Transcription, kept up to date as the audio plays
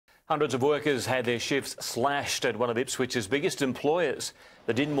Hundreds of workers had their shifts slashed at one of Ipswich's biggest employers.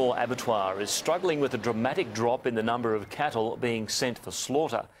 The Dinmore Abattoir is struggling with a dramatic drop in the number of cattle being sent for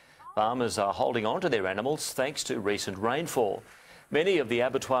slaughter. Farmers are holding on to their animals thanks to recent rainfall. Many of the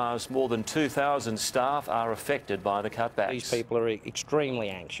abattoir's more than 2,000 staff are affected by the cutbacks. These people are extremely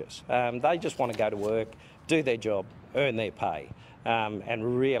anxious. They just want to go to work, do their job, earn their pay,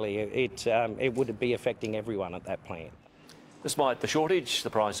 and really it would be affecting everyone at that plant. Despite the shortage,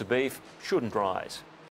 the price of beef shouldn't rise.